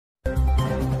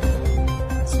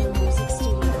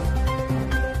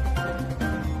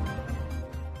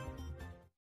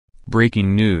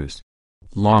Breaking news.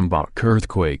 Lombok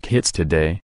earthquake hits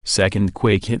today, second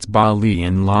quake hits Bali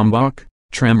and Lombok.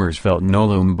 Tremors felt in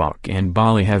Lombok and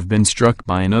Bali have been struck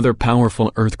by another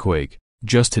powerful earthquake,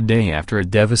 just a day after a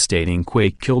devastating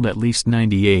quake killed at least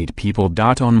 98 people.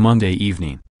 On Monday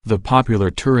evening, the popular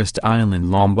tourist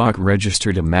island Lombok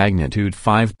registered a magnitude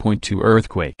 5.2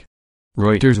 earthquake.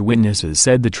 Reuters witnesses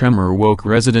said the tremor woke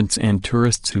residents and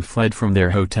tourists who fled from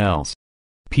their hotels.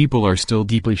 People are still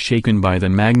deeply shaken by the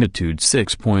magnitude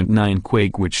 6.9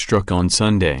 quake which struck on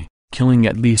Sunday, killing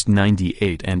at least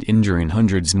 98 and injuring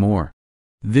hundreds more.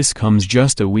 This comes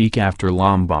just a week after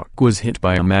Lombok was hit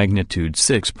by a magnitude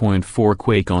 6.4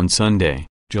 quake on Sunday,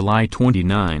 July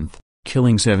 29,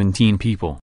 killing 17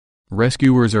 people.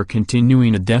 Rescuers are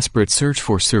continuing a desperate search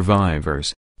for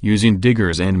survivors, using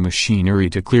diggers and machinery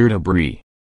to clear debris.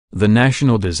 The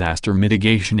National Disaster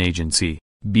Mitigation Agency,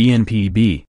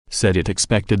 BNPB, said it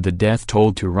expected the death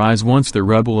toll to rise once the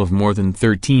rubble of more than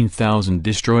 13,000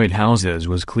 destroyed houses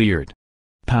was cleared.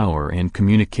 Power and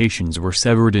communications were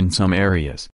severed in some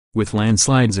areas, with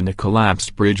landslides and a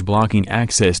collapsed bridge blocking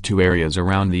access to areas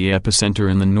around the epicenter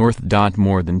in the north.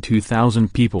 More than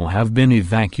 2,000 people have been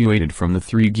evacuated from the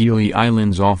three Gili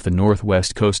islands off the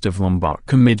northwest coast of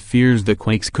Lombok amid fears the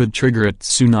quakes could trigger a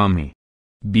tsunami.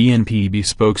 BNPB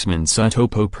spokesman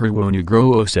Sutopo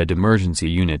Purwonugroho said emergency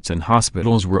units and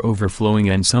hospitals were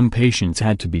overflowing and some patients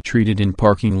had to be treated in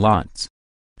parking lots.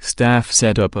 Staff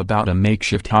set up about a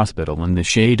makeshift hospital in the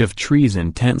shade of trees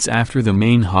and tents after the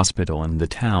main hospital in the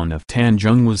town of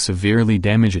Tanjung was severely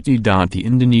damaged. The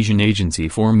Indonesian Agency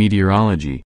for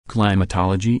Meteorology,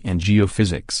 Climatology and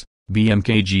Geophysics,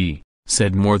 BMKG,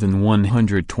 said more than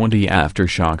 120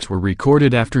 aftershocks were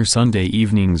recorded after Sunday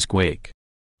evening's quake.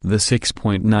 The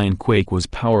 6.9 quake was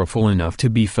powerful enough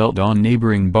to be felt on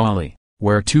neighboring Bali,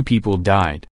 where 2 people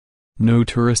died. No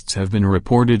tourists have been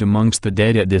reported amongst the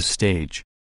dead at this stage.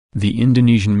 The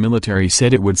Indonesian military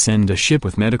said it would send a ship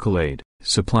with medical aid,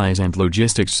 supplies and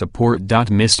logistics support.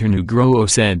 Mr. Nugroho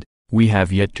said, "We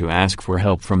have yet to ask for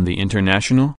help from the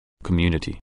international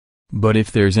community. But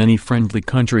if there's any friendly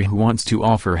country who wants to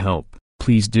offer help,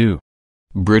 please do."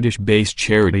 British-based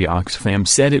charity Oxfam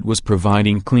said it was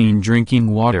providing clean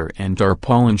drinking water and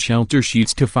tarpaulin shelter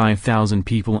sheets to 5,000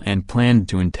 people and planned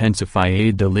to intensify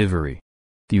aid delivery.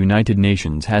 The United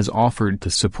Nations has offered to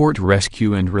support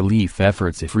rescue and relief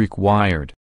efforts if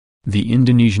required. The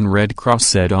Indonesian Red Cross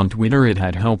said on Twitter it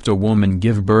had helped a woman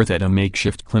give birth at a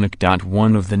makeshift clinic.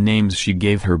 One of the names she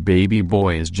gave her baby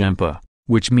boy is Gempa,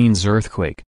 which means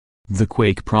earthquake. The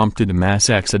quake prompted a mass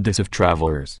exodus of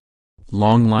travelers.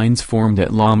 Long lines formed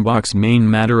at Lombok's main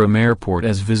Mataram airport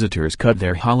as visitors cut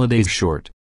their holidays short.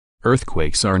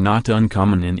 Earthquakes are not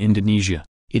uncommon in Indonesia.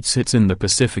 It sits in the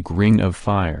Pacific Ring of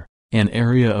Fire, an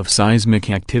area of seismic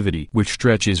activity which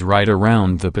stretches right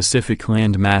around the Pacific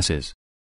land masses.